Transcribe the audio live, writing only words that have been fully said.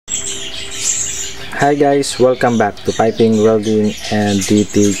Hi guys, welcome back to Piping, Welding, and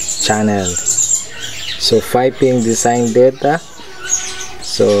DT channel. So piping design data,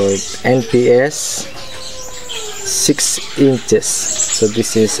 so NPS 6 inches. So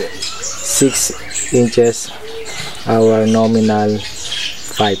this is 6 inches our nominal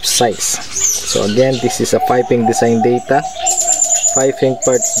pipe size. So again, this is a piping design data, piping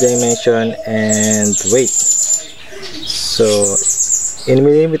parts dimension and weight. So in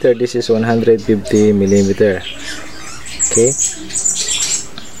millimeter, this is 150 millimeter. Okay,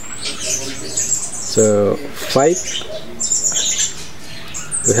 so pipe,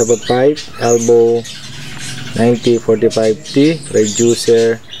 we have a pipe elbow 9045T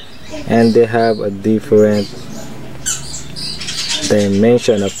reducer, and they have a different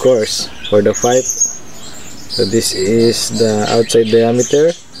dimension, of course, for the pipe. So this is the outside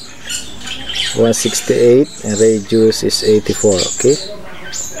diameter 168 and radius is 84. Okay,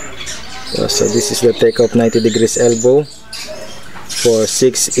 so this is the take-off 90 degrees elbow for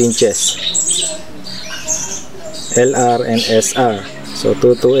 6 inches LR and SR. So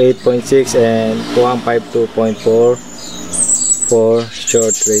 228.6 and 152.4 for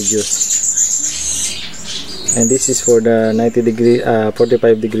short radius. And this is for the 90 degree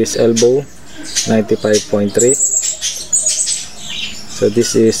 45 degrees elbow 95.3. So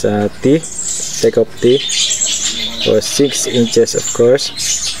this is T, take-off T for 6 inches, of course.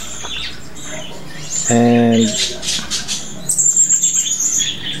 And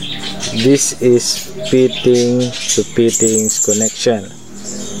this is fitting to fittings connection,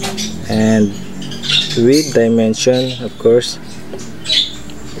 and with dimension, of course.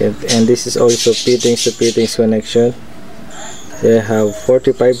 And this is also fittings to fittings connection. They have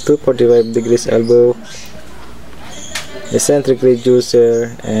 45 to 45 degrees elbow, eccentric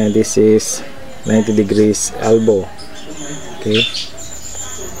reducer, and this is 90 degrees elbow. Okay,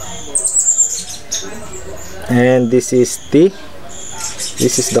 and this is T.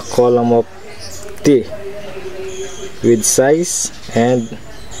 This is the column of T with size and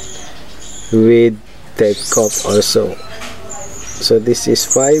with take-off also. So this is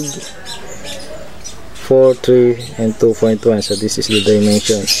 5, 4, 3 and 2.1. so this is the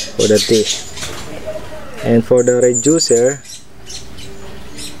dimension for the T. And for the reducer,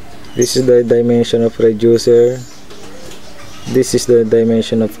 this is the dimension of reducer. This is the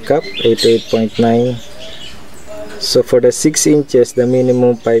dimension of cap 88.9. So for the 6 inches, the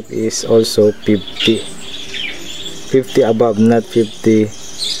minimum pipe is also 50 above, not 50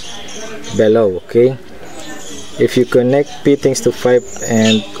 below. Okay, if you connect fittings to pipe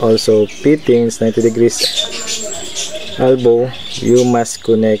and also fittings 90 degrees elbow, you must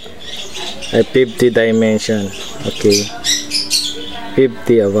connect a 50 dimension. Okay,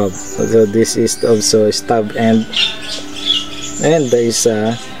 50 above. So this is also a stub end, and there is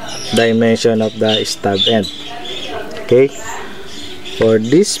a dimension of the stub end. Okay, for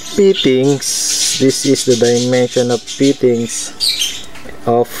these fittings, this is the dimension of fittings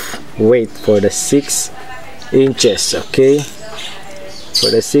of weight for the 6 inches. Okay, for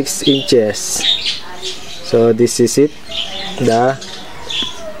the 6 inches. So this is it, the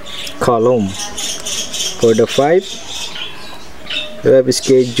column. For the pipe, we have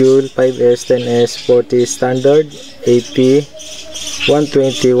schedule 5S, 10S, 40 standard, AP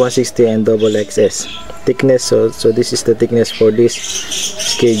 120, 160 and double XS. Thickness, so this is the thickness for this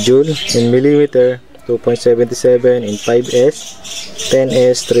schedule in millimeter 2.77, in 5S,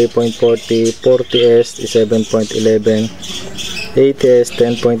 10S 3.40, 40S is 7.11, 8S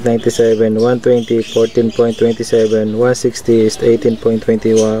 10.97, 120 14.27, 160 is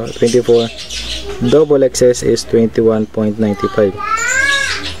 18.24, double XS is 21.95.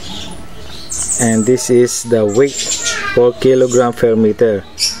 and this is the weight for kilogram per meter.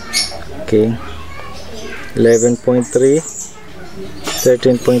 Okay, 11.3,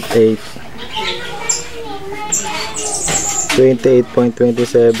 13.8,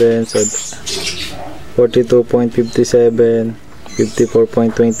 28.27, so 42.57,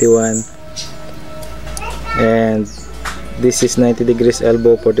 54.21, and this is 90 degrees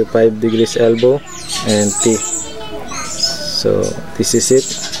elbow, 45 degrees elbow, and T. So this is it.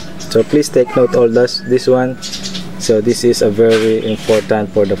 So please take note all this one. So this is a very important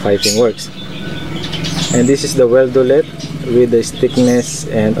for the piping works. And this is the weldolet with the thickness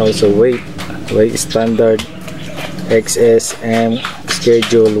and also weight standard XS and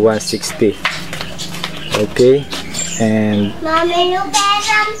schedule 160. Okay, and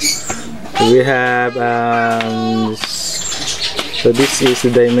we have so this is the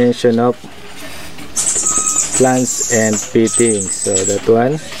dimension of plants and fittings. So that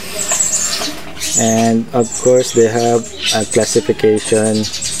one. And of course they have a classification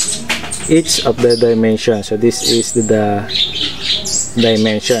each of the dimension. So this is the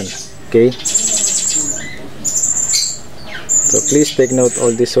dimension. Okay, so please take note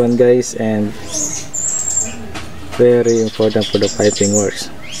all this one, guys, and very important for the piping works.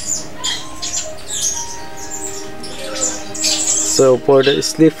 So for the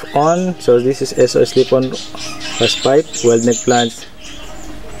slip on, so this is SO slip on plus pipe, weld neck flange,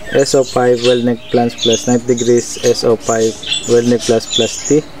 SO pipe, weld neck flange plus 90 degrees, SO pipe, weld neck flange plus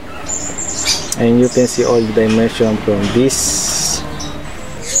T. And you can see all the dimension from this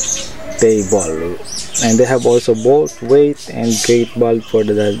table. And they have also bolt, weight, and gate valve for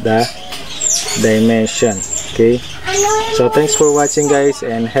the dimension. Okay, so thanks for watching, guys,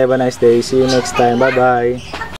 and have a nice day. See you next time. Bye bye.